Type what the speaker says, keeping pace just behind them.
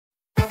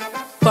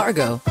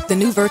Fargo, the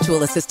new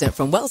virtual assistant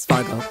from Wells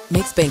Fargo,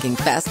 makes banking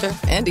faster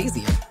and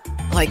easier.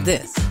 Like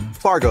this.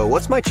 Fargo,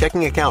 what's my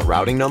checking account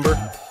routing number?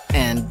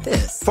 And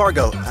this.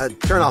 Fargo,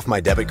 turn off my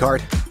debit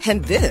card.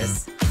 And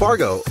this.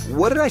 Fargo,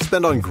 what did I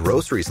spend on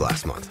groceries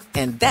last month?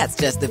 And that's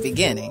just the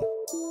beginning.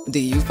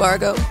 Do you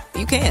Fargo?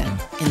 You can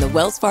in the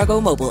Wells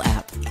Fargo mobile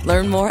app.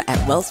 Learn more at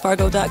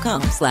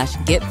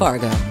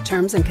wellsfargo.com/getfargo.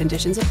 Terms and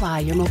conditions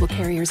apply. Your mobile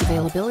carrier's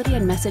availability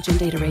and message and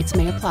data rates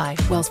may apply.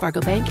 Wells Fargo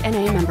Bank,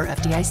 N.A., member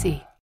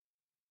FDIC.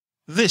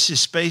 This is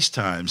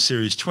SpaceTime,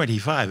 Series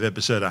 25,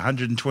 Episode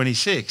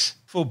 126,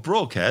 for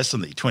broadcast on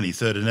the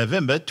 23rd of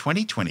November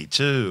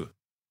 2022.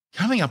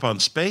 Coming up on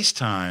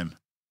SpaceTime,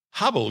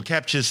 Hubble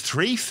captures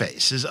 3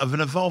 faces of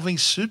an evolving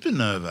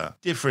supernova,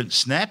 different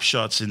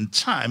snapshots in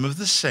time of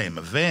the same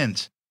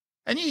event.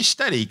 A new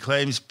study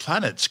claims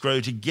planets grow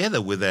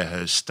together with their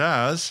host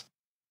stars.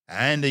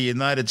 And a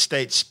United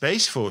States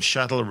Space Force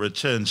Shuttle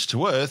returns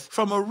to Earth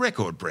from a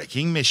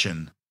record-breaking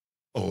mission.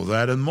 All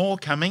that and more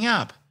coming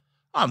up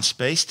on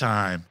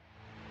SpaceTime.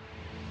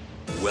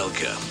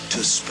 Welcome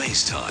to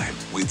SpaceTime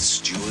with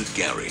Stuart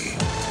Gary.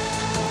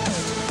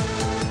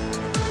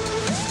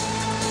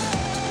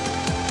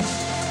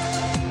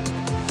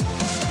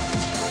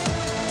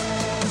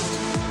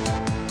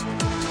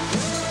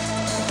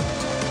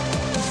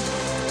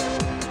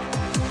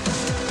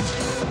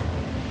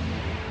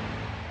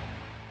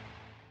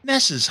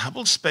 NASA's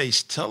Hubble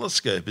Space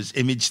Telescope has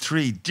imaged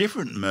 3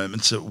 different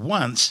moments at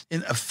once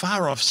in a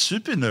far-off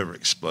supernova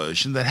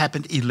explosion that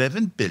happened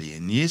 11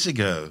 billion years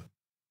ago.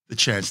 The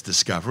chance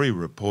discovery,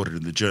 reported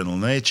in the journal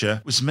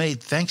Nature, was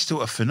made thanks to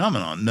a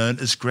phenomenon known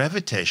as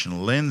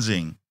gravitational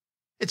lensing.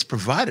 It's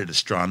provided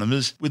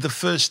astronomers with the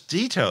first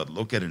detailed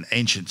look at an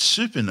ancient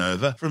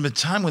supernova from a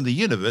time when the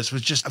universe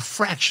was just a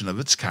fraction of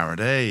its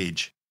current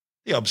age.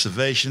 The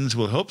observations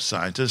will help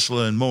scientists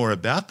learn more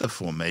about the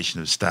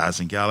formation of stars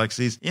and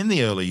galaxies in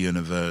the early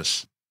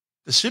universe.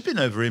 The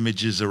supernova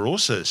images are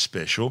also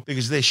special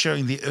because they're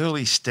showing the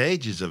early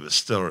stages of a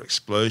stellar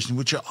explosion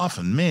which are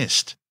often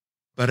missed.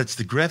 But it's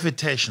the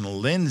gravitational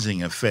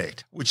lensing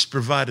effect which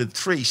provided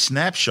 3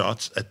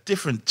 snapshots at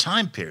different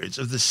time periods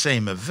of the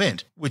same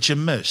event which are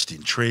most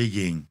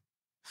intriguing.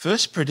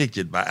 First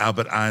predicted by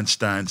Albert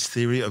Einstein's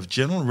theory of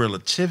general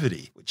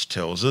relativity, which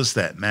tells us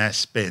that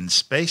mass bends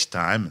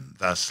space-time and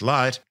thus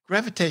light,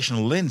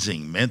 gravitational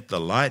lensing meant the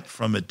light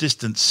from a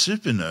distant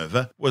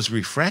supernova was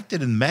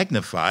refracted and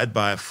magnified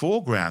by a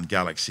foreground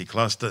galaxy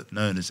cluster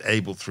known as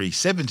Abell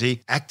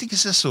 370, acting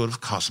as a sort of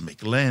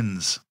cosmic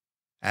lens.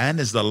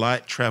 And as the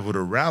light travelled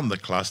around the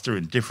cluster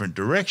in different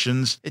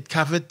directions, it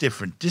covered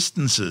different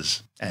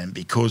distances. And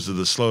because of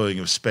the slowing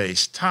of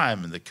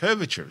space-time and the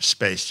curvature of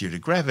space due to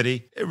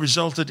gravity, it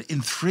resulted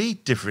in 3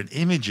 different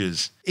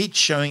images, each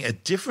showing a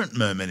different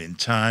moment in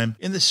time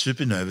in the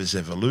supernova's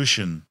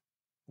evolution.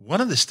 One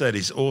of the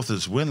study's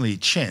authors,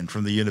 Wenli Chen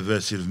from the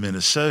University of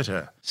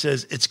Minnesota,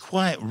 says it's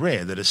quite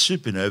rare that a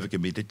supernova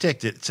can be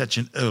detected at such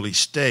an early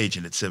stage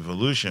in its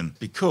evolution,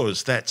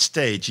 because that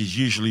stage is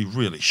usually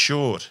really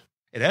short.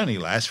 It only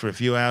lasts for a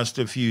few hours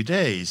to a few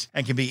days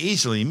and can be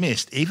easily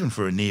missed even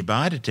for a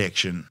nearby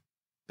detection.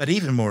 But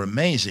even more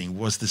amazing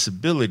was this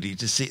ability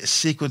to see a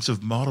sequence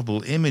of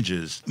multiple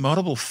images,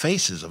 multiple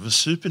faces of a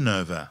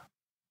supernova.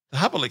 The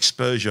Hubble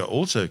exposure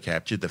also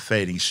captured the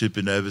fading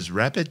supernova's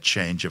rapid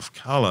change of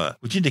colour,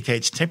 which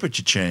indicates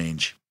temperature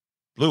change.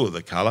 Bluer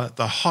the colour,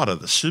 the hotter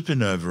the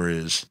supernova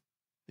is.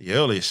 The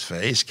earliest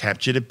phase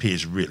captured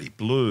appears really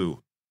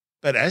blue.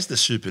 But as the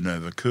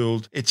supernova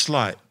cooled, its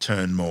light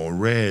turned more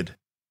red.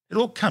 It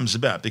all comes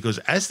about because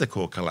as the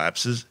core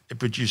collapses, it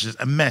produces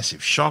a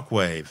massive shock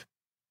wave.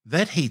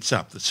 That heats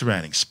up the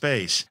surrounding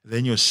space,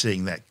 then you're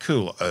seeing that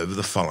cool over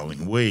the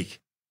following week.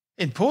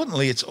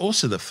 Importantly, it's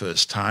also the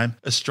first time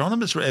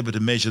astronomers were able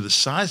to measure the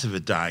size of a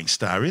dying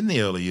star in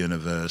the early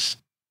universe.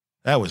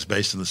 That was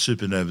based on the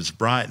supernova's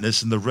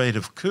brightness and the rate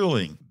of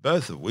cooling,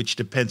 both of which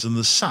depends on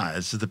the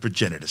size of the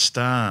progenitor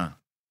star.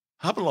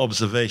 Hubble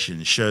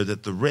observations show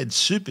that the red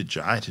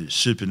supergiant, whose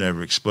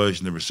supernova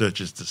explosion the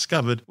researchers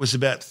discovered, was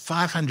about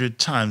 500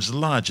 times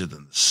larger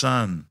than the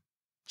Sun.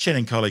 Chen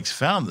and colleagues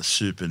found the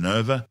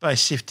supernova by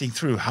sifting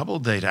through Hubble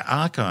data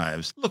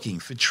archives looking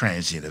for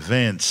transient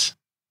events.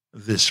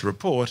 This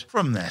report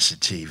from NASA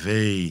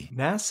TV.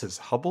 NASA's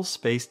Hubble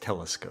Space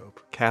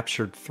Telescope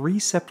captured 3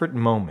 separate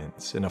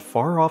moments in a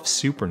far-off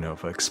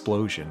supernova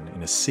explosion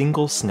in a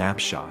single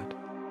snapshot.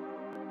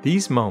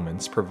 These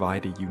moments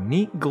provide a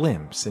unique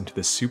glimpse into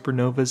the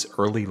supernova's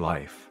early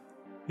life.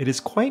 It is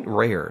quite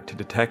rare to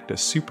detect a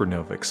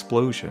supernova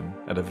explosion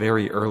at a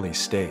very early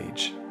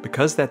stage,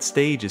 because that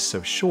stage is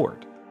so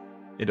short.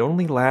 It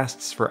only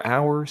lasts for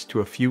hours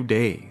to a few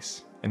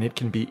days, and it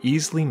can be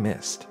easily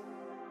missed.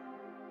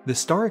 The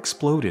star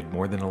exploded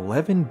more than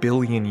 11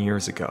 billion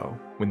years ago,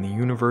 when the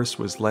universe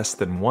was less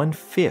than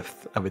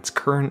 1/5 of its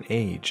current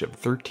age of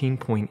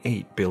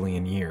 13.8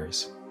 billion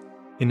years.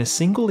 In a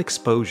single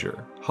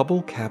exposure,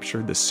 Hubble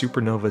captured the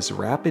supernova's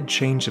rapid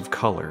change of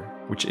color,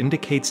 which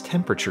indicates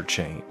temperature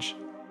change.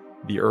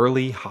 The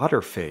early,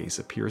 hotter phase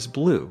appears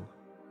blue.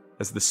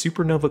 As the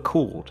supernova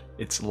cooled,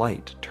 its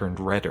light turned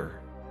redder.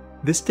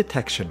 This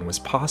detection was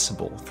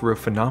possible through a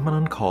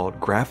phenomenon called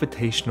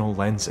gravitational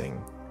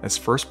lensing, as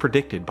first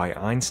predicted by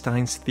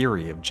Einstein's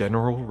theory of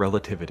general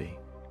relativity.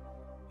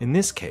 In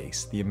this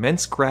case, the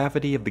immense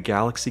gravity of the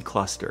galaxy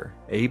cluster,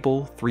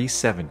 Abell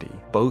 370,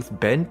 both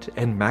bent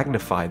and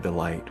magnified the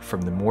light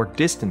from the more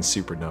distant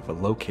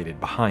supernova located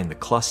behind the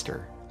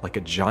cluster, like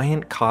a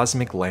giant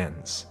cosmic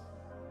lens.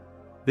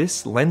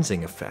 This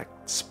lensing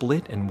effect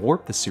split and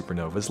warped the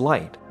supernova's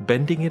light,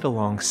 bending it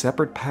along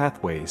separate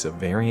pathways of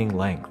varying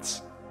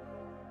lengths.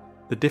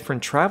 The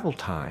different travel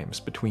times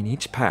between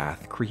each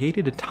path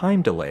created a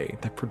time delay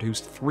that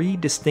produced 3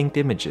 distinct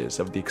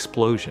images of the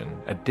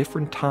explosion at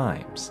different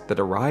times that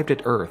arrived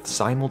at Earth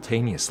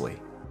simultaneously.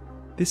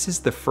 This is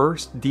the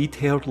first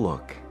detailed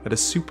look at a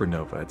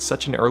supernova at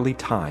such an early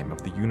time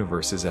of the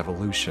universe's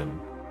evolution.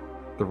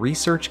 The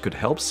research could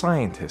help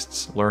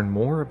scientists learn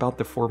more about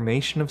the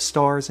formation of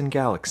stars and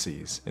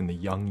galaxies in the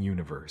young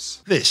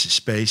universe. This is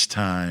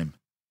SpaceTime.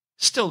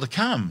 Still to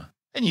come.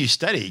 A new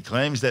study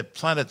claims that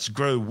planets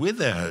grow with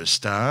their host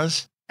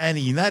stars, and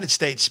the United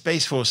States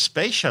Space Force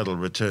Space Shuttle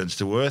returns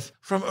to Earth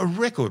from a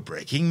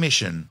record-breaking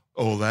mission.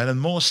 All that and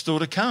more still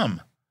to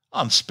come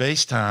on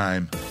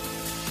SpaceTime.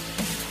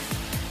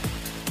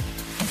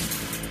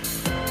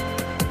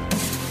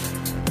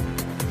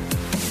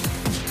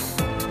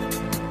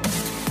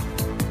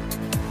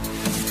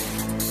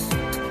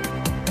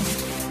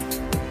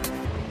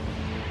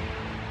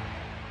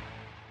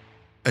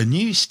 A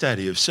new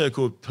study of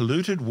so-called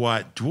polluted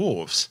white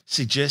dwarfs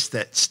suggests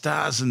that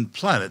stars and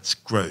planets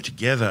grow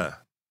together.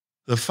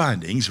 The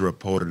findings,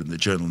 reported in the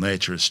journal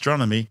Nature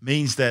Astronomy,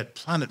 means that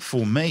planet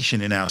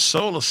formation in our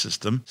solar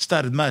system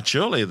started much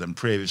earlier than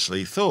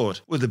previously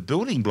thought, with the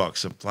building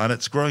blocks of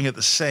planets growing at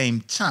the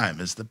same time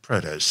as the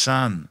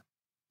proto-sun.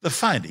 The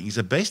findings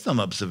are based on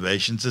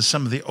observations of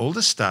some of the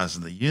oldest stars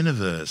in the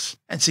universe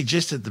and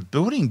suggest that the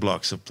building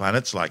blocks of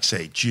planets like,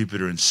 say,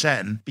 Jupiter and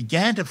Saturn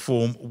began to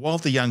form while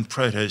the young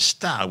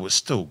proto-star was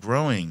still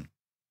growing.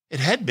 It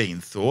had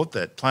been thought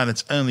that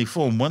planets only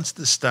form once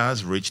the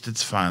stars reached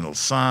its final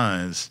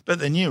size, but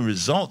the new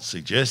results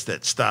suggest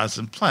that stars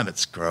and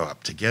planets grow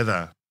up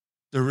together.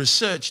 The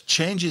research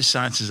changes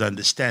science's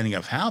understanding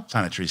of how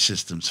planetary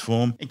systems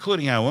form,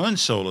 including our own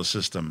solar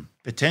system,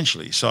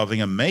 potentially solving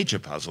a major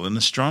puzzle in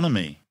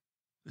astronomy.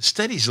 The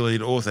study's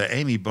lead author,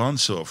 Amy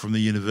Bonsor from the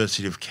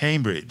University of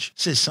Cambridge,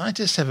 says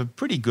scientists have a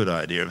pretty good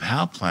idea of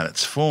how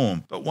planets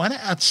form, but one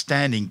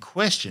outstanding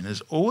question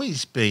has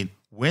always been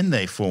when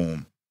they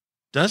form.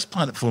 Does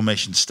planet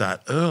formation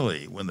start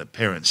early, when the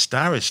parent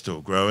star is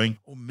still growing,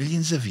 or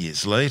millions of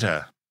years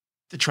later?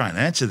 To try and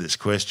answer this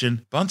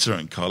question, Bonsor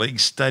and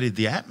colleagues studied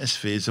the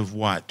atmospheres of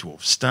white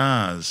dwarf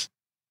stars.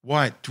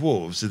 White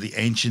dwarfs are the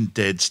ancient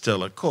dead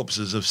stellar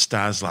corpses of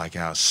stars like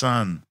our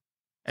Sun.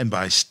 And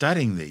by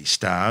studying these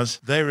stars,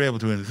 they were able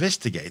to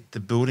investigate the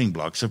building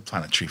blocks of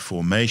planetary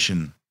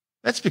formation.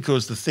 That's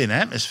because the thin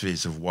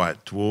atmospheres of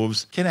white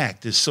dwarfs can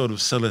act as sort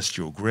of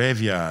celestial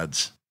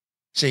graveyards.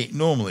 See,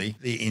 normally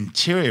the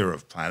interior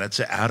of planets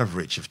are out of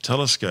reach of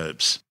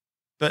telescopes.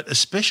 But a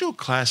special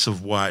class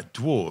of white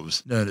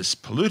dwarfs, known as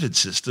polluted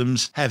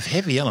systems, have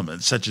heavy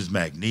elements such as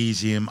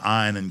magnesium,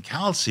 iron and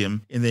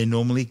calcium in their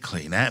normally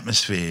clean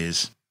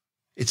atmospheres.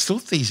 It's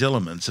thought these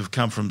elements have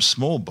come from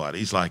small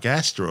bodies like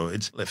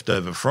asteroids left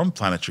over from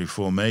planetary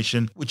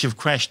formation, which have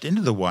crashed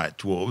into the white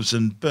dwarfs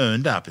and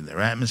burned up in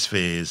their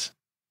atmospheres.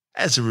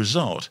 As a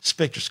result,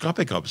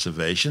 spectroscopic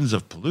observations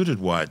of polluted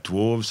white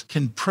dwarfs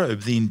can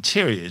probe the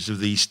interiors of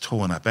these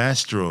torn-up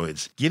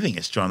asteroids, giving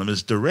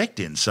astronomers direct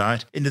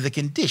insight into the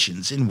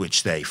conditions in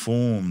which they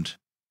formed.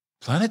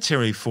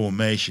 Planetary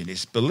formation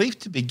is believed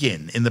to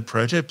begin in the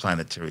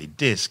protoplanetary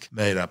disk,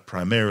 made up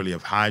primarily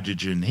of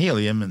hydrogen,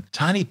 helium, and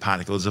tiny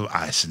particles of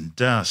ice and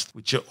dust,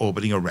 which are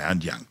orbiting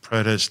around young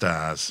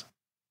protostars.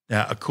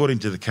 Now, according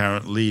to the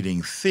current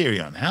leading theory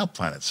on how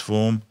planets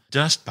form,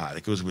 dust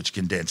particles which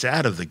condense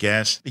out of the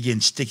gas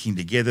begin sticking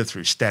together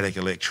through static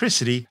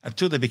electricity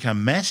until they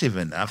become massive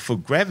enough for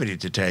gravity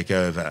to take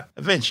over,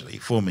 eventually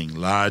forming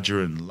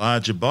larger and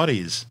larger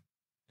bodies.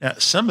 Now,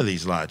 some of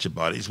these larger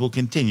bodies will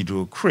continue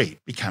to accrete,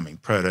 becoming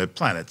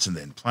protoplanets and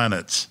then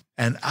planets,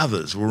 and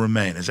others will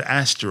remain as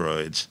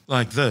asteroids,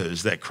 like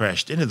those that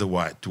crashed into the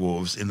white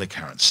dwarfs in the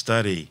current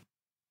study.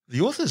 The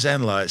authors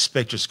analysed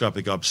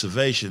spectroscopic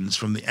observations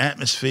from the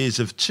atmospheres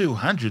of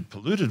 200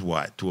 polluted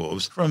white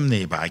dwarfs from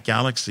nearby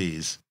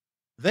galaxies.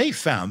 They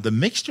found the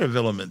mixture of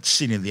elements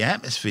seen in the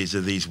atmospheres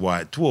of these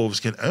white dwarfs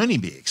can only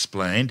be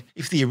explained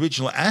if the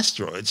original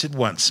asteroids had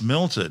once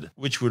melted,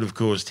 which would have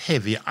caused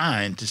heavy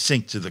iron to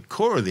sink to the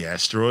core of the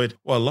asteroid,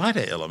 while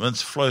lighter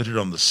elements floated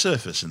on the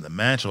surface in the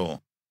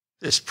mantle.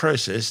 This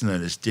process,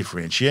 known as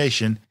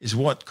differentiation, is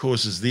what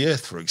causes the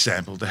Earth, for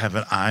example, to have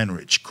an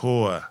iron-rich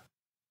core.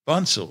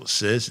 Bonsor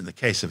says in the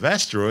case of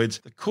asteroids,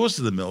 the cause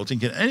of the melting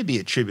can only be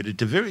attributed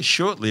to very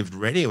short-lived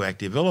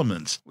radioactive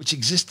elements which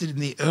existed in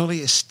the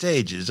earliest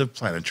stages of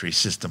planetary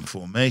system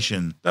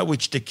formation, but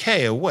which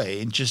decay away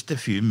in just a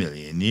few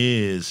million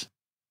years.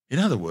 In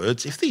other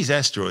words, if these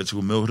asteroids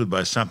were melted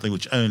by something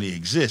which only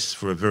exists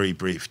for a very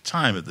brief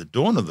time at the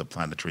dawn of the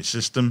planetary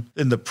system,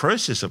 then the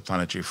process of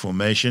planetary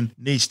formation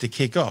needs to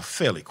kick off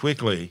fairly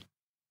quickly.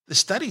 The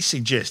study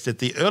suggests that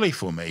the early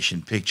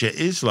formation picture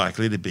is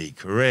likely to be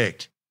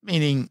correct,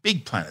 meaning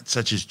big planets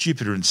such as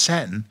Jupiter and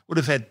Saturn would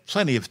have had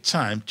plenty of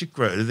time to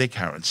grow to their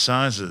current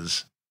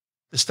sizes.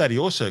 The study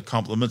also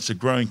complements a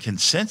growing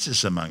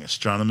consensus among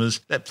astronomers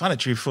that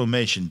planetary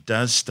formation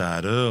does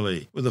start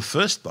early, with the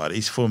first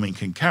bodies forming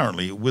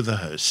concurrently with a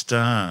host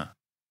star.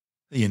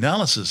 The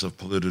analysis of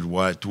polluted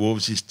white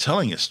dwarfs is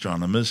telling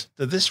astronomers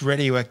that this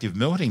radioactive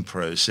melting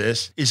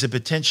process is a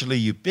potentially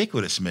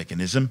ubiquitous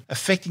mechanism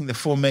affecting the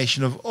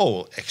formation of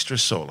all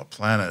extrasolar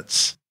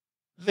planets.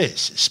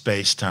 This is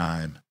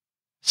SpaceTime.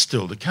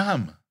 Still to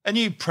come. A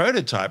new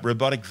prototype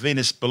robotic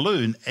Venus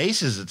balloon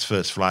aces its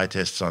first flight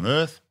tests on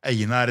Earth, a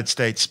United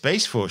States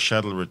Space Force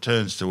shuttle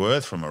returns to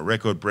Earth from a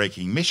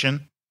record-breaking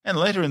mission, and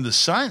later in the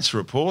science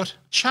report,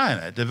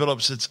 China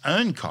develops its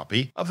own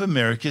copy of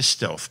America's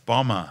stealth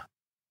bomber.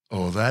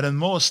 All that and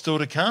more still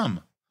to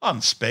come on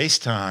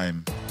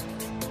SpaceTime.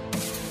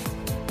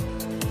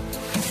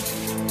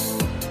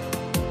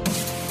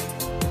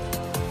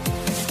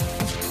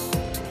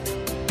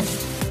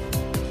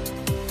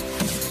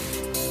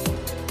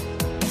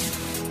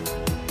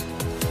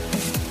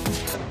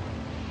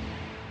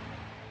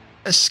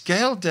 A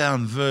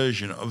scaled-down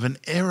version of an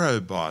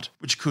aerobot,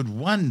 which could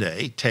one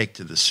day take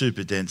to the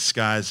super-dense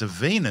skies of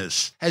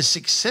Venus, has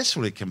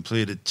successfully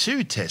completed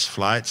 2 test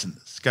flights in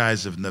the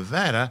skies of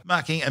Nevada,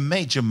 marking a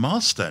major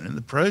milestone in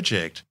the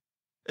project.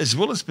 As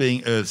well as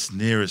being Earth's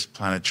nearest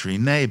planetary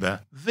neighbour,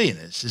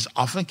 Venus is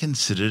often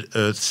considered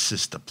Earth's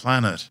sister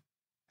planet.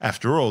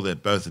 After all, they're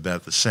both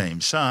about the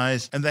same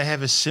size, and they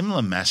have a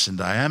similar mass and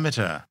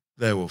diameter.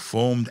 They were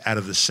formed out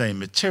of the same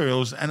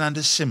materials and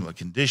under similar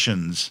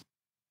conditions.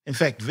 In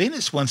fact,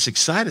 Venus once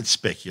excited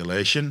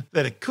speculation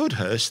that it could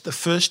host the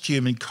first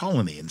human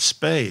colony in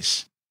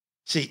space.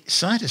 See,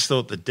 scientists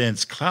thought the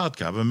dense cloud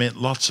cover meant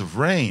lots of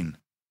rain.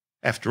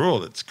 After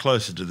all, it's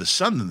closer to the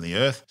sun than the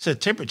Earth, so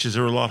temperatures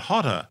are a lot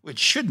hotter, which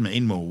should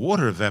mean more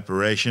water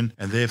evaporation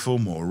and therefore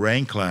more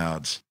rain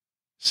clouds.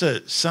 So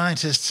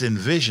scientists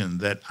envisioned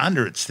that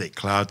under its thick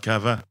cloud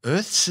cover,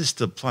 Earth's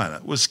sister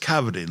planet was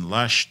covered in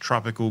lush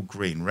tropical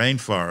green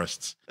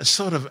rainforests, a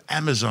sort of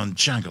Amazon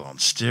jungle on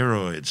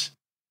steroids.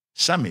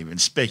 Some even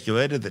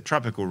speculated that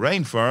tropical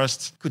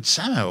rainforests could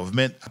somehow have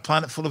meant a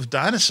planet full of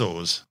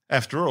dinosaurs.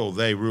 After all,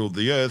 they ruled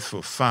the Earth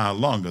for far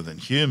longer than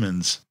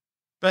humans.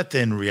 But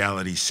then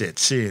reality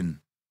sets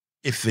in.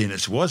 If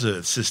Venus was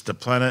Earth's sister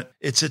planet,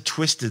 it's a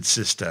twisted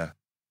sister.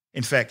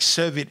 In fact,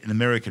 Soviet and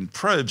American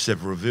probes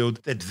have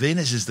revealed that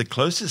Venus is the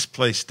closest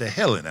place to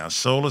hell in our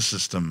solar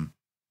system.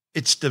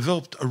 It's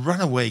developed a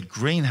runaway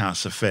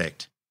greenhouse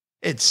effect.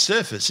 Its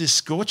surface is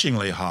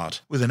scorchingly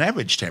hot, with an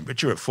average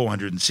temperature of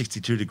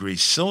 462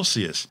 degrees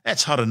Celsius.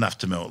 That's hot enough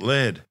to melt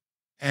lead.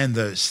 And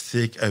those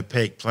thick,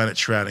 opaque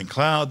planet-shrouding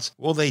clouds,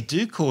 well, they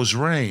do cause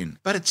rain,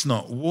 but it's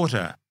not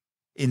water.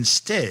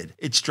 Instead,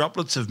 it's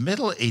droplets of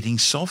metal-eating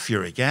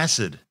sulfuric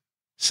acid.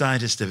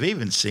 Scientists have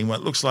even seen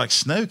what looks like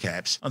snow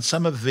caps on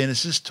some of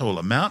Venus's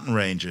taller mountain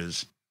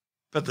ranges.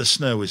 But the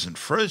snow isn't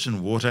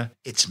frozen water,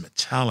 it's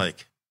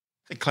metallic.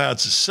 The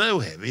clouds are so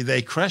heavy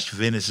they crush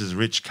Venus's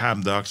rich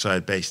carbon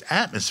dioxide-based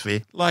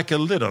atmosphere like a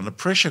lid on a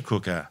pressure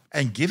cooker,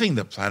 and giving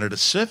the planet a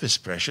surface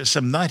pressure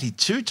some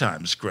 92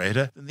 times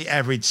greater than the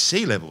average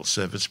sea level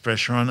surface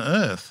pressure on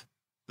Earth.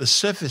 The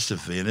surface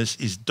of Venus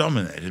is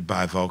dominated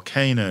by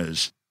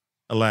volcanoes.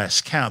 At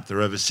last count, there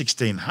are over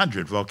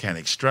 1,600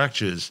 volcanic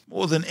structures,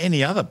 more than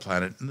any other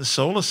planet in the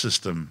solar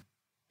system.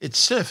 Its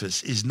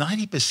surface is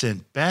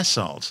 90%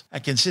 basalt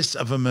and consists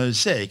of a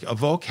mosaic of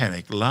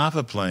volcanic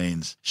lava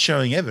plains,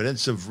 showing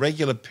evidence of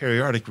regular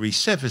periodic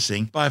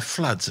resurfacing by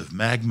floods of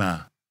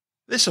magma.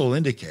 This all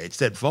indicates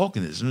that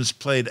volcanism has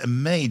played a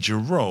major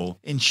role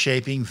in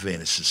shaping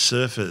Venus's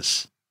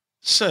surface.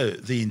 So,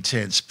 the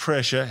intense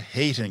pressure,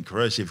 heat and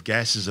corrosive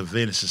gases of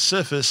Venus's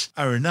surface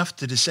are enough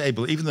to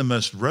disable even the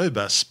most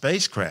robust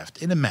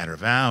spacecraft in a matter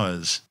of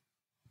hours.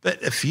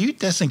 But a few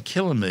dozen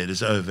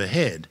kilometres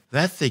overhead,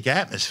 that thick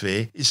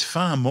atmosphere is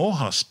far more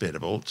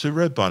hospitable to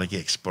robotic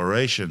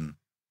exploration.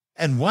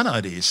 And one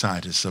idea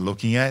scientists are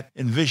looking at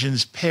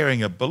envisions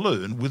pairing a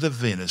balloon with a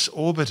Venus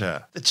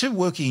orbiter, the two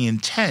working in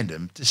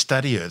tandem to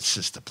study Earth's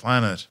sister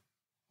planet.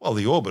 While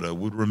the orbiter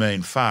would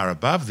remain far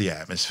above the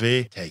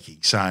atmosphere,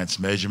 taking science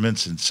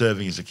measurements and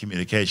serving as a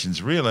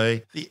communications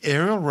relay, the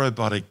aerial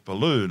robotic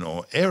balloon,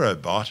 or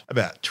aerobot,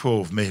 about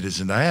 12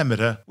 metres in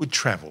diameter, would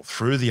travel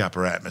through the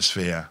upper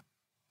atmosphere.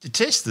 To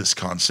test this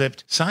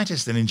concept,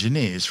 scientists and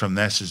engineers from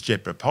NASA's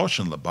Jet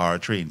Propulsion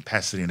Laboratory in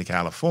Pasadena,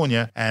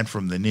 California, and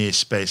from the Near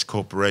Space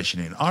Corporation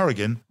in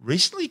Oregon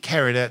recently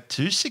carried out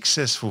 2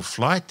 successful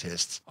flight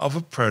tests of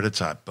a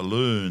prototype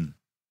balloon.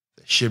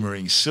 The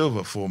shimmering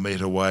silver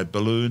 4-metre wide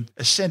balloon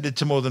ascended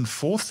to more than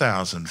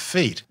 4,000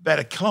 feet, about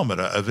a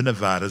kilometre over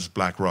Nevada's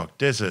Black Rock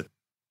Desert.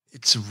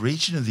 It's a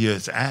region of the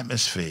Earth's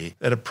atmosphere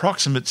that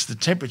approximates the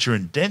temperature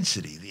and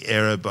density the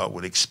aerobot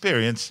would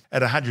experience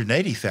at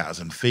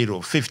 180,000 feet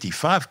or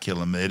 55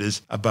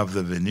 kilometers above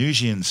the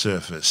Venusian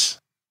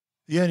surface.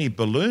 The only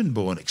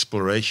balloon-borne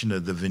exploration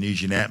of the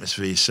Venusian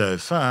atmosphere so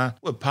far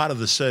were part of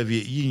the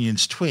Soviet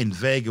Union's twin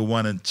Vega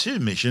 1 and 2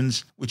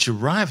 missions, which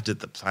arrived at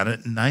the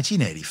planet in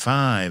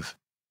 1985.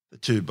 The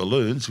two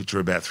balloons, which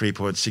were about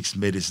 3.6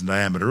 meters in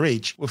diameter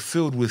each, were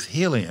filled with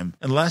helium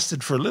and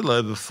lasted for a little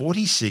over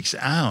 46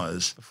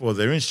 hours before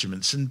their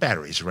instruments and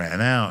batteries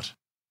ran out.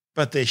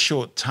 But their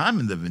short time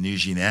in the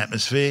Venusian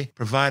atmosphere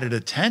provided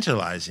a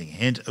tantalizing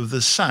hint of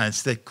the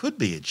science that could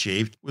be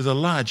achieved with a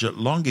larger,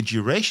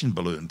 longer-duration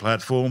balloon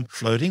platform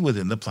floating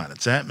within the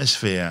planet's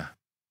atmosphere.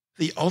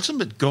 The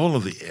ultimate goal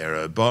of the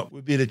aerobot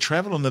would be to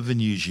travel on the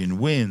Venusian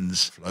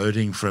winds,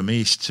 floating from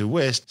east to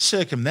west,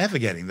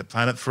 circumnavigating the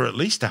planet for at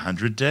least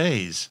 100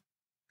 days.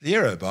 The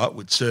aerobot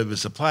would serve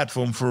as a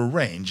platform for a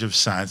range of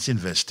science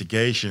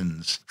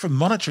investigations, from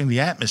monitoring the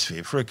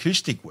atmosphere for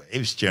acoustic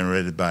waves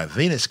generated by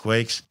Venus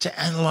quakes to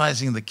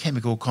analysing the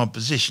chemical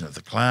composition of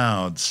the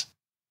clouds.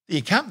 The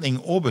accompanying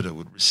orbiter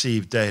would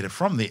receive data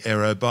from the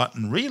aerobot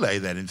and relay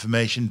that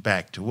information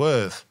back to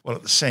Earth, while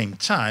at the same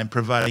time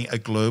providing a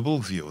global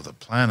view of the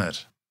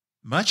planet.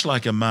 Much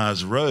like a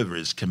Mars rover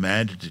is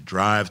commanded to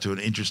drive to an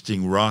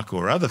interesting rock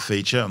or other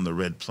feature on the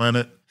red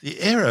planet, the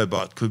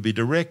aerobot could be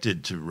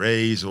directed to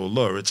raise or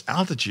lower its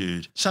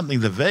altitude,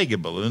 something the Vega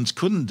balloons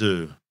couldn't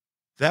do.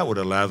 That would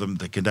allow them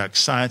to conduct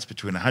science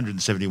between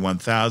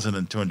 171,000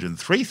 and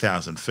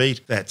 203,000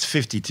 feet, that's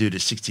 52 to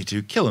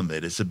 62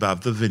 kilometers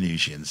above the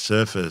Venusian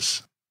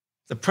surface.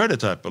 The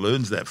prototype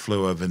balloons that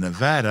flew over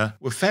Nevada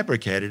were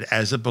fabricated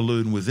as a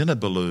balloon within a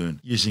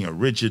balloon, using a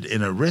rigid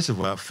inner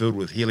reservoir filled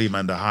with helium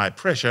under high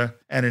pressure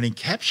and an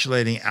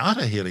encapsulating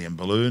outer helium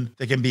balloon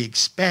that can be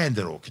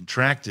expanded or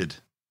contracted.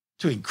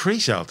 To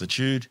increase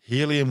altitude,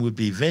 helium would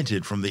be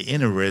vented from the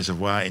inner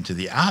reservoir into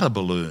the outer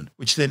balloon,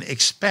 which then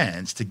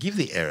expands to give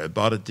the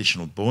aerobot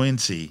additional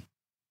buoyancy.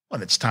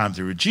 When it's time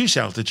to reduce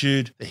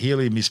altitude, the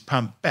helium is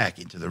pumped back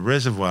into the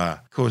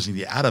reservoir, causing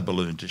the outer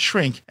balloon to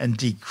shrink and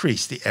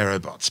decrease the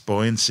aerobot's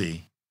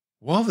buoyancy.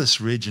 While this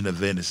region of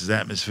Venus's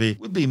atmosphere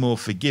would be more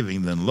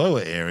forgiving than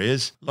lower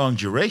areas,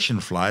 long-duration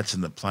flights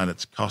in the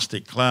planet's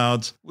caustic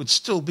clouds would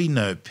still be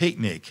no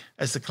picnic,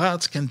 as the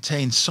clouds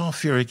contain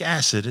sulfuric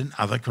acid and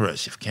other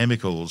corrosive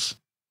chemicals.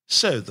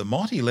 So the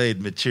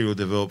multi-layered material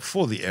developed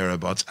for the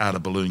aerobot's outer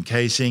balloon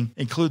casing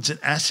includes an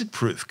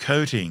acid-proof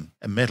coating,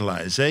 a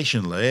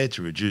metallization layer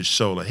to reduce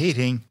solar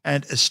heating,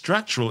 and a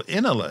structural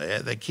inner layer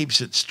that keeps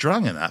it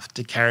strong enough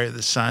to carry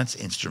the science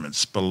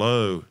instruments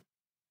below.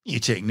 New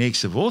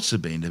techniques have also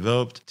been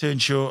developed to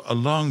ensure a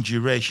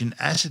long-duration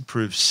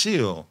acid-proof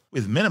seal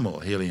with minimal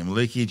helium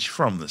leakage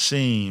from the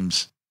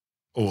seams.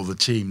 All the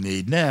team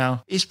need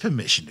now is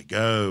permission to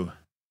go.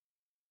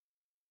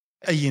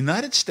 A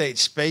United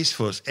States Space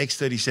Force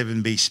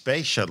X-37B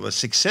space shuttle has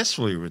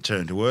successfully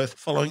returned to Earth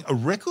following a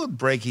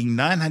record-breaking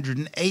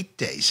 908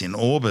 days in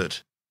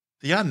orbit.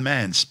 The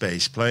unmanned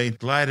spaceplane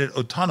glided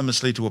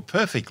autonomously to a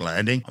perfect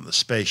landing on the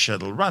Space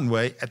Shuttle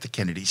runway at the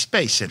Kennedy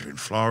Space Center in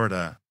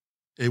Florida.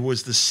 It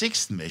was the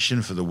sixth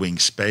mission for the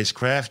winged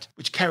spacecraft,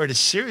 which carried a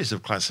series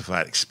of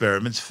classified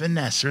experiments for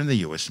NASA and the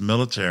US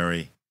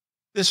military.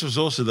 This was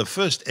also the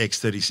first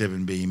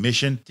X-37B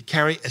mission to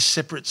carry a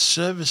separate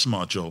service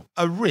module,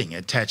 a ring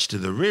attached to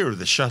the rear of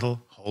the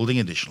shuttle holding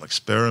additional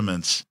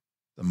experiments.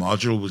 The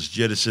module was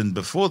jettisoned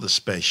before the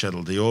space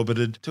shuttle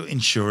deorbited to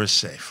ensure a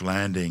safe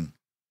landing.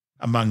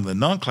 Among the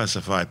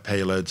non-classified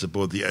payloads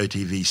aboard the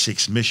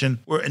OTV-6 mission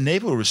were a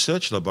Naval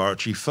Research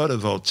Laboratory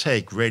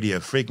photovoltaic radio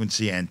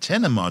frequency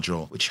antenna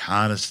module, which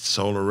harnessed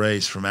solar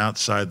rays from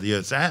outside the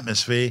Earth's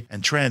atmosphere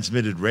and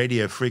transmitted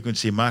radio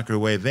frequency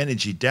microwave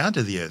energy down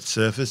to the Earth's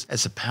surface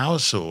as a power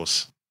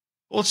source.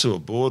 Also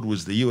aboard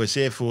was the US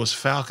Air Force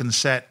Falcon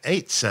Sat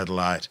 8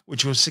 satellite,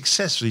 which was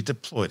successfully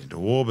deployed into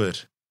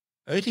orbit.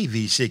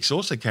 OTV-6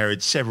 also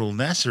carried several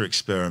NASA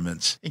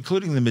experiments,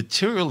 including the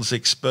Materials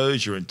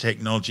Exposure and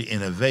Technology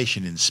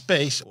Innovation in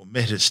Space, or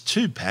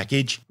METIS-2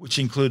 package, which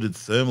included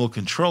thermal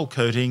control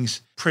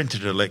coatings,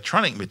 printed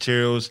electronic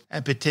materials,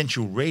 and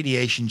potential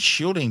radiation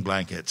shielding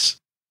blankets.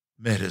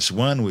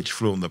 METIS-1, which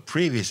flew on the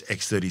previous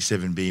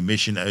X-37B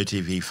mission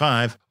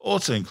OTV-5,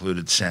 also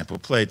included sample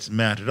plates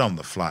mounted on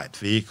the flight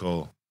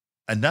vehicle.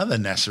 Another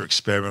NASA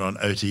experiment on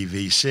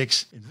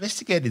OTV-6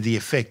 investigated the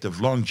effect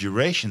of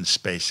long-duration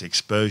space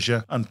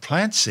exposure on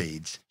plant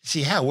seeds to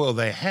see how well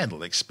they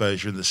handle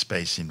exposure in the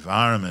space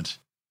environment.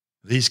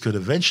 These could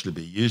eventually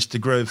be used to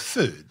grow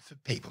food for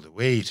people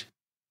to eat.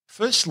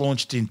 First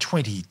launched in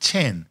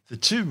 2010, the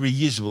two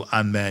reusable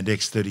unmanned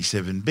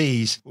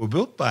X-37Bs were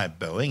built by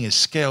Boeing as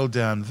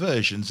scaled-down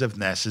versions of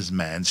NASA's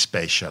manned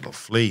space shuttle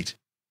fleet.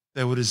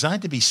 They were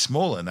designed to be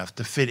small enough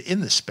to fit in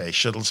the space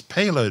shuttle's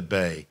payload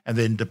bay and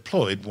then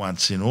deployed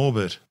once in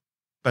orbit.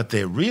 But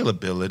their real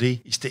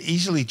ability is to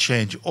easily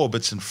change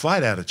orbits and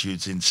flight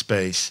altitudes in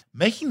space,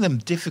 making them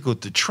difficult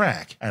to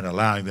track and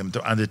allowing them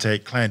to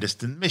undertake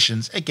clandestine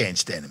missions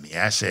against enemy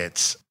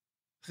assets.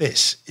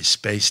 This is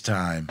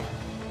SpaceTime.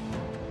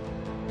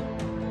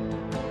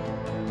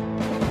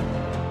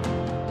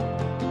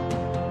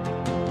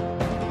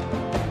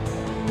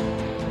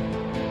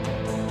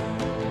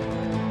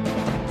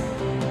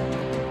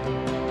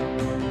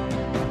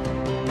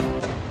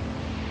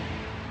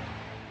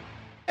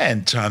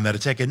 And time now to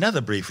take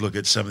another brief look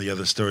at some of the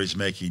other stories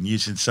making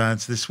news in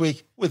science this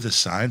week with the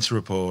Science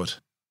Report.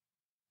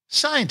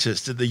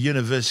 Scientists at the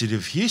University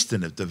of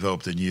Houston have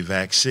developed a new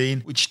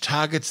vaccine which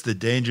targets the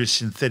dangerous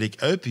synthetic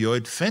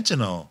opioid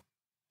fentanyl.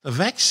 The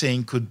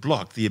vaccine could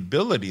block the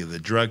ability of the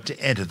drug to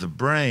enter the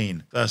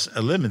brain, thus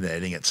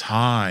eliminating its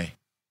high.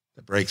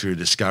 The breakthrough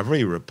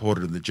discovery,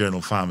 reported in the journal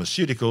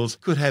Pharmaceuticals,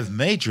 could have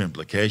major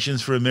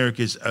implications for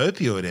America's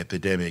opioid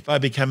epidemic by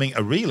becoming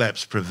a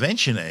relapse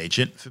prevention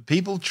agent for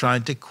people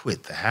trying to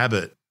quit the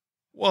habit.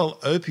 While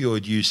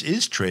opioid use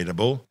is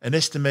treatable, an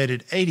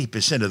estimated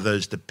 80% of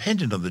those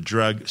dependent on the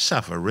drug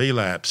suffer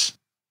relapse.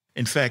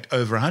 In fact,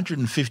 over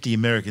 150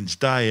 Americans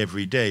die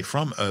every day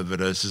from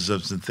overdoses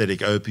of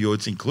synthetic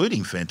opioids,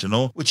 including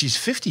fentanyl, which is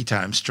 50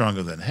 times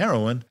stronger than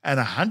heroin and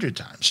 100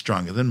 times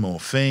stronger than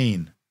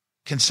morphine.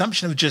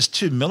 Consumption of just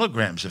 2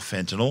 milligrams of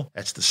fentanyl,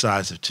 that's the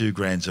size of 2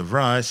 grains of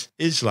rice,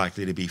 is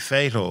likely to be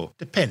fatal,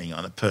 depending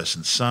on a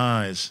person's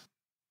size.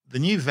 The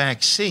new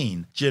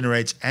vaccine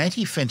generates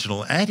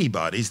anti-fentanyl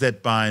antibodies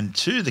that bind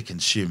to the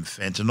consumed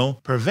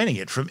fentanyl, preventing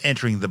it from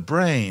entering the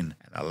brain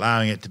and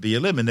allowing it to be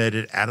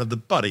eliminated out of the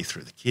body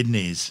through the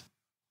kidneys.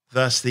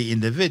 Thus, the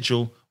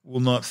individual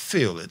will not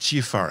feel its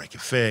euphoric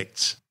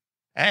effects.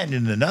 And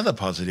in another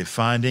positive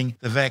finding,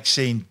 the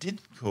vaccine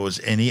didn't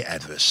cause any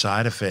adverse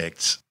side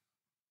effects.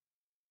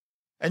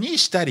 A new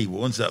study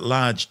warns that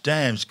large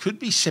dams could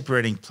be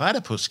separating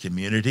platypus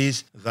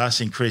communities,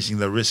 thus increasing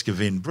the risk of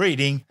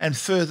inbreeding and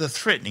further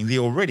threatening the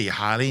already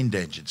highly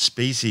endangered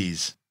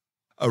species.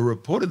 A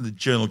report in the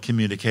journal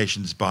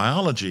Communications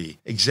Biology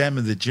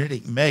examined the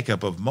genetic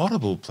makeup of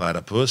multiple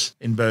platypus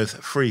in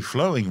both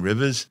free-flowing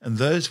rivers and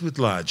those with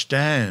large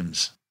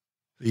dams.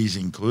 These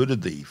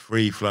included the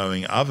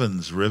free-flowing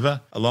Ovens River,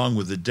 along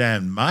with the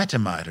dammed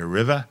Mitamita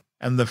River,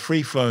 and the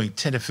free-flowing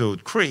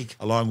Tenterfield Creek,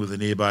 along with the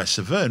nearby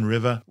Severn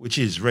River, which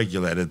is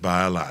regulated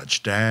by a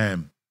large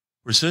dam.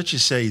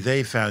 Researchers say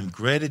they found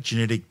greater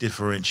genetic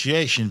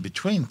differentiation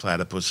between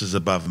platypuses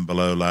above and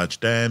below large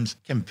dams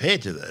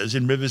compared to those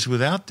in rivers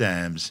without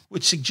dams,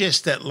 which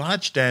suggests that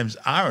large dams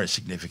are a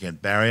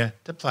significant barrier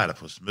to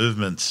platypus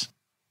movements.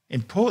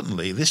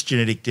 Importantly, this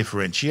genetic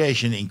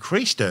differentiation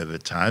increased over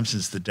time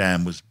since the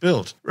dam was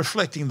built,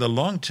 reflecting the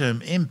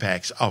long-term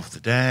impacts of the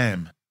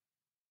dam.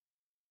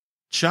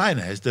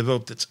 China has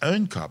developed its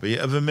own copy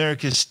of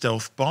America's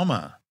stealth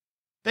bomber.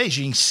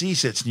 Beijing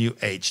sees its new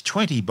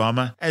H-20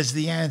 bomber as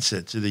the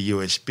answer to the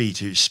US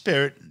B-2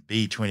 Spirit and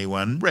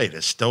B-21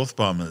 Raider stealth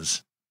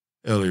bombers.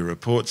 Early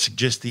reports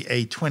suggest the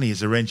A-20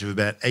 has a range of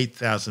about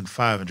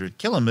 8,500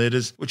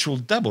 kilometres, which will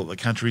double the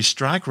country's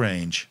strike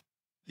range.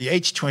 The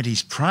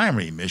H-20's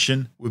primary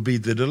mission would be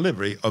the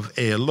delivery of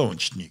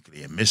air-launched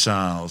nuclear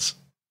missiles.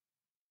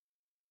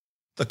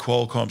 The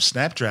Qualcomm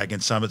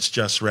Snapdragon Summit's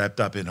just wrapped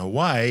up in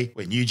Hawaii,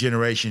 where new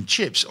generation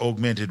chips,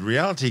 augmented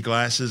reality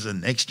glasses,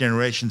 and next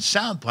generation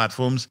sound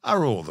platforms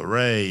are all the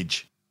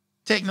rage.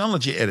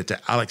 Technology editor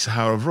Alex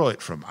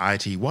Hauervoigt from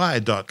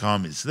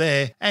ITWire.com is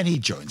there, and he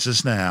joins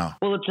us now.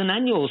 Well, it's an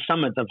annual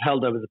summit they've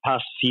held over the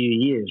past few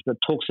years that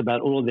talks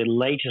about all of the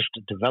latest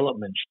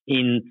developments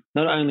in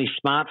not only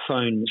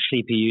smartphone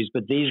CPUs,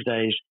 but these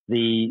days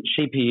the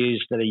CPUs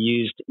that are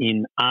used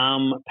in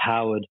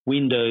ARM-powered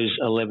Windows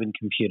 11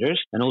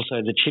 computers, and also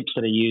the chips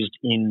that are used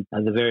in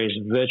the various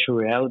virtual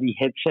reality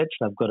headsets.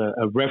 They've got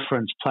a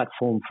reference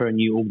platform for a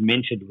new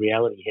augmented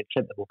reality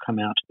headset that will come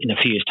out in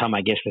a few years' time.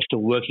 I guess they're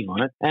still working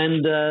on it.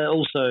 And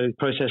also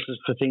processors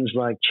for things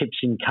like chips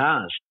in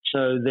cars.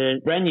 So their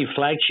brand new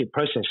flagship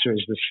processor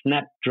is the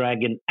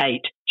Snapdragon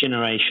 8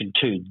 Generation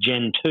 2,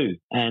 Gen 2.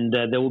 And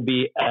there will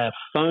be a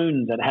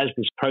phone that has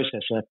this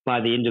processor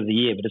by the end of the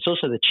year. But it's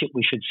also the chip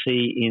we should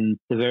see in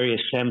the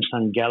various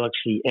Samsung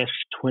Galaxy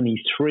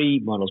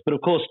S23 models. But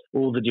of course,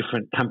 all the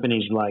different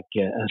companies like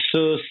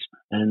Asus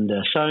and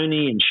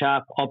Sony and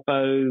Sharp,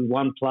 Oppo,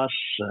 OnePlus,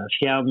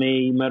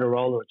 Xiaomi,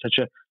 Motorola,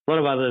 etc. A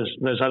lot of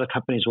those other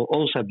companies will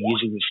also be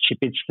using this chip.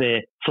 It's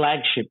their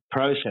flagship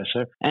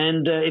processor,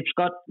 and it's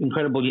got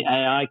incredible new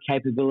AI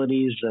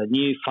capabilities,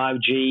 new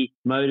 5G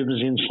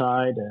modems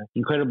inside,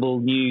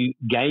 incredible new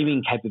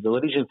gaming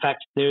capabilities. In fact,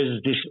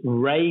 there's this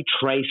ray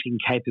tracing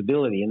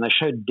capability, and they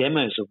showed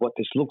demos of what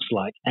this looks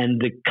like, and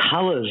the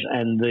colors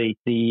and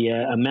the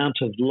amount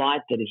of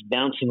light that is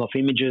bouncing off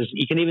images.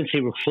 You can even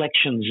see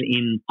reflections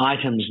in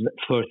items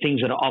for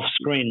things that are off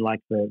screen,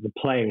 like the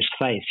player's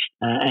face.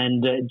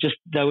 Just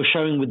they were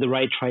showing with the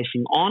ray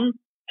tracing on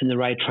and the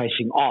ray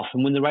tracing off.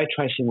 And when the ray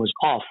tracing was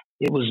off,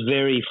 it was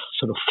very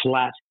sort of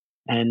flat.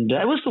 And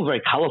it was still very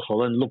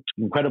colorful and looked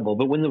incredible.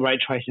 But when the ray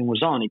tracing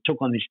was on, it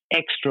took on this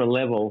extra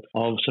level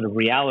of sort of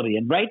reality.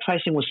 And ray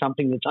tracing was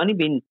something that's only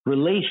been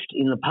released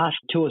in the past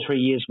 2 or 3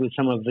 years with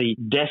some of the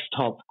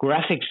desktop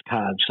graphics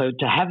cards. So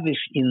to have this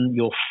in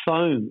your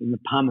phone, in the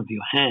palm of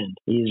your hand,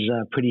 is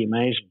pretty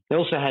amazing. They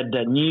also had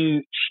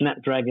new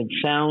Snapdragon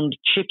sound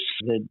chips,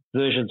 the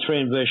version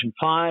 3 and version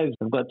 5.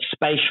 They've got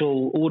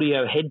spatial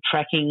audio head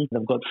tracking.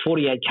 They've got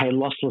 48K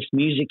lossless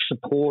music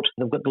support.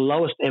 They've got the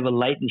lowest ever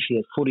latency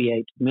at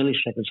 48 milliseconds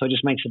milliseconds, so it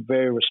just makes it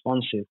very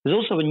responsive. There's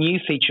also a new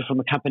feature from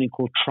a company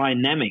called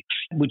Trinamics,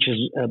 which has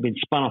been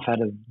spun off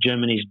out of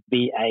Germany's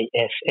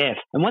BASF.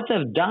 And what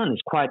they've done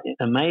is quite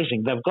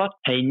amazing. They've got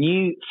a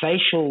new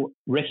facial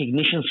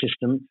recognition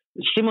system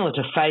similar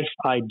to Face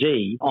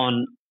ID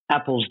on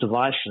Apple's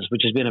devices,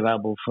 which has been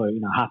available for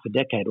half a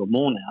decade or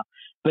more now.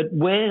 But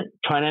where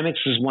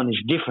Trinamics' one is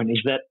different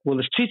is that, well,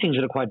 there's two things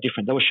that are quite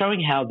different. They were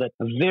showing how that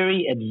a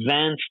very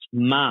advanced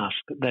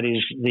mask, that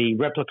is the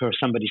replica of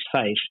somebody's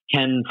face,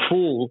 can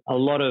fool a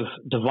lot of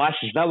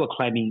devices. They were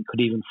claiming it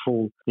could even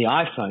fool the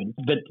iPhone.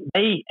 But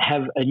they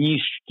have a new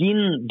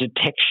skin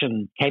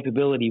detection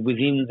capability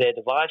within their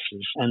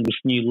devices and this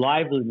new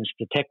liveliness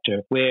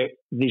detector where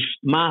this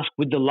mask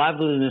with the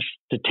liveliness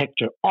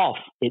detector off,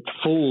 it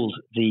fools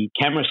the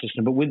camera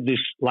system. But with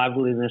this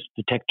liveliness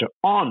detector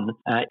on,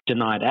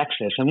 denied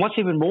access. And what's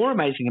even more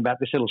amazing about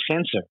this little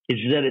sensor is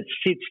that it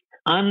sits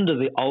under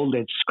the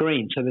OLED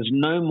screen, so there's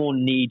no more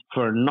need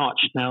for a notch.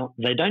 Now,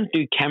 they don't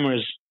do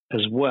cameras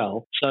as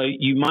well, so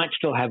you might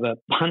still have a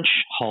punch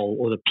hole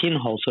or the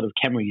pinhole sort of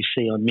camera you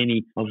see on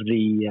many of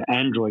the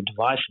Android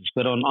devices.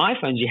 But on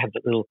iPhones, you have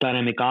that little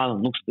dynamic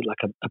island, looks a bit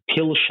like a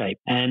pill shape.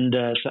 And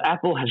so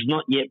Apple has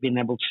not yet been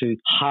able to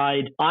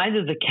hide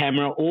either the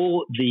camera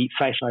or the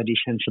Face ID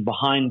sensor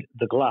behind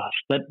the glass.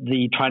 But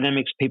the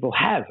Trinamics people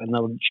have, and they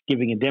were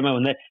giving a demo.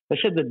 And they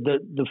said that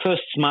the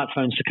first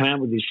smartphones to come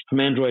out with this from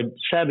Android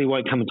sadly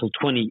won't come until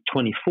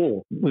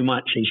 2024. We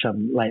might see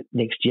some late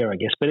next year, I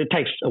guess. But it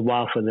takes a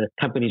while for the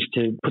companies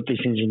to put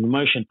these things into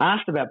motion.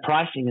 Asked about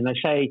pricing, and they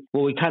say,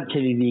 well, we can't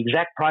tell you the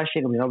exact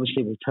pricing. I mean,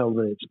 obviously we'll tell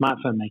the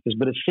smartphone makers,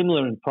 but it's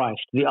similar in price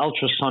to the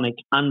ultrasonic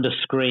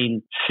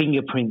under-screen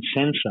fingerprint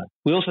sensor.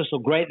 We also saw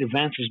great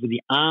advances with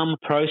the ARM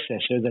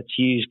processor that's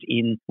used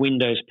in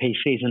Windows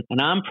PCs. And an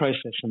ARM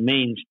processor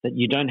means that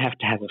you don't have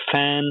to have a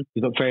fan,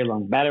 you've got very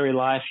long battery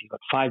life, you've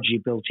got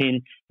 5G built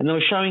in. And they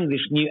were showing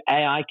this new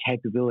AI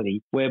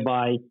capability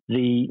whereby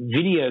the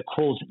video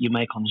calls that you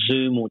make on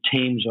Zoom or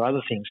Teams or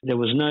other things, there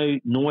was no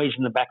noise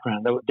in the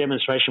background. The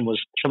demonstration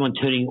was someone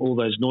turning all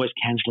those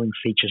noise-cancelling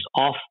features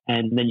off,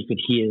 and then you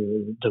could hear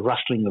the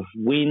rustling of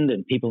wind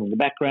and people in the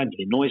background,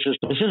 their noises.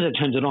 But as soon as I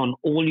turned it on,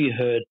 all you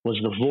heard was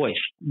the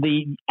voice. The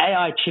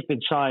AI chip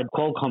inside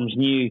Qualcomm's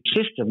new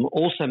system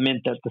also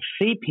meant that the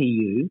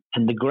CPU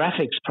and the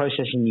graphics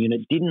processing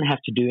unit didn't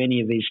have to do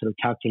any of these sort of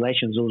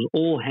calculations. It was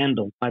all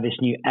handled by this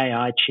new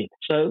AI chip.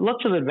 So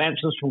lots of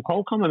advancements from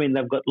Qualcomm. I mean,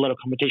 they've got a lot of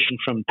competition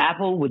from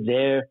Apple with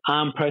their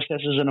ARM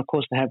processors, and of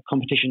course they have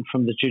competition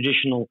from the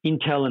traditional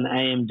Intel and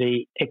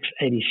AMD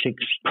x86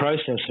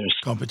 processors.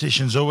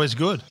 Competition's always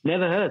good.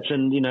 Never hurts,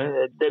 and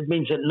that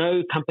means that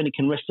no company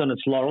can rest on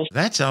its laurels.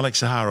 That's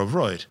Alex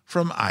Zaharov-Reutt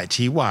from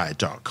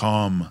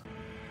ITY.com.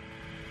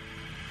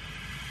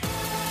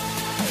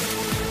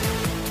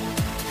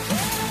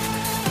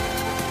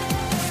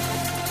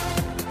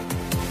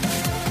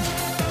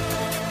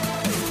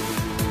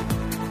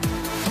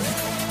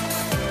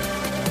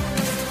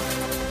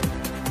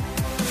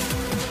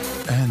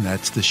 And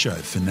that's the show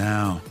for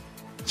now.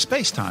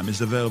 SpaceTime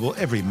is available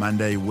every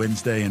Monday,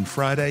 Wednesday and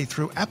Friday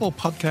through Apple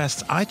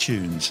Podcasts,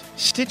 iTunes,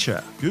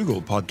 Stitcher,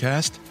 Google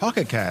Podcast,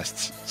 Pocket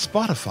Casts,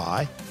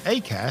 Spotify,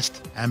 Acast,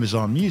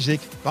 Amazon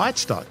Music,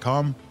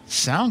 Bytes.com,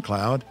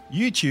 SoundCloud,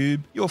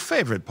 YouTube, your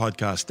favourite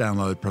podcast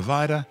download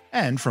provider,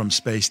 and from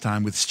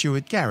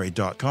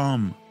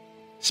spacetimewithstuartgary.com.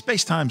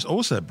 SpaceTime's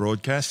also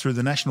broadcast through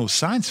the National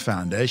Science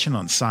Foundation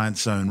on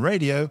Science Zone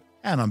Radio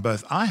and on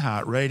both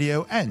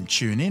iHeartRadio and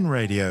TuneIn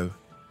Radio.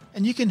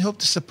 And you can help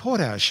to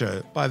support our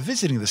show by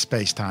visiting the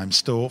SpaceTime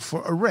store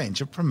for a range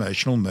of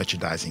promotional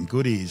merchandising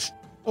goodies,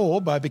 or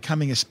by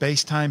becoming a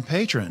SpaceTime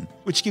patron,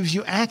 which gives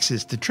you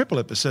access to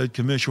triple-episode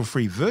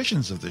commercial-free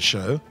versions of the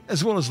show,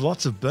 as well as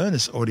lots of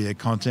bonus audio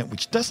content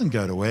which doesn't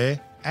go to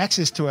air,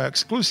 access to our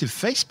exclusive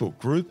Facebook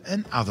group,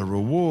 and other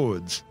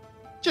rewards.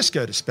 Just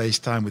go to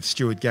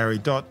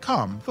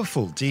spacetimewithstuartgary.com for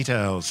full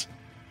details.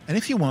 And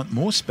if you want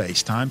more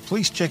space time,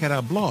 please check out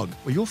our blog,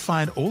 where you'll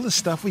find all the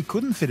stuff we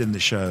couldn't fit in the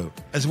show,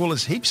 as well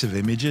as heaps of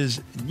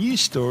images,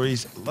 news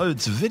stories,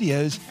 loads of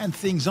videos, and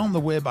things on the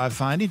web I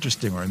find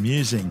interesting or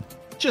amusing.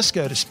 Just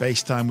go to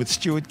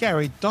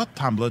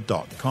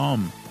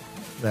spacetimewithstuartgary.tumblr.com.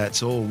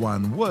 That's all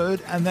one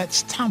word, and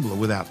that's Tumblr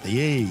without the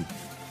E.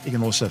 You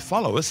can also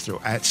follow us through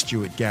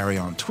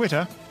 @StuartGary on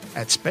Twitter,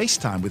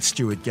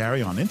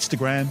 @SpaceTimeWithStuartGary on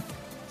Instagram,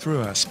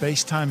 through our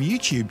SpaceTime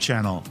YouTube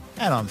channel,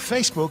 and on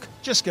Facebook,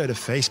 just go to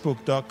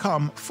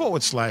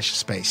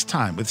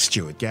facebook.com/SpaceTime with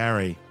Stuart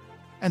Gary.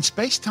 And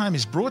SpaceTime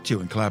is brought to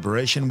you in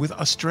collaboration with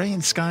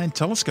Australian Sky and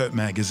Telescope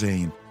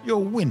magazine,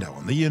 your window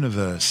on the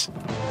universe.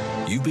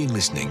 You've been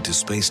listening to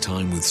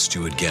SpaceTime with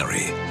Stuart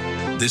Gary.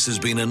 This has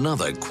been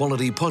another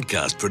quality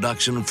podcast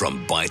production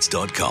from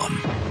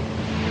Bytes.com.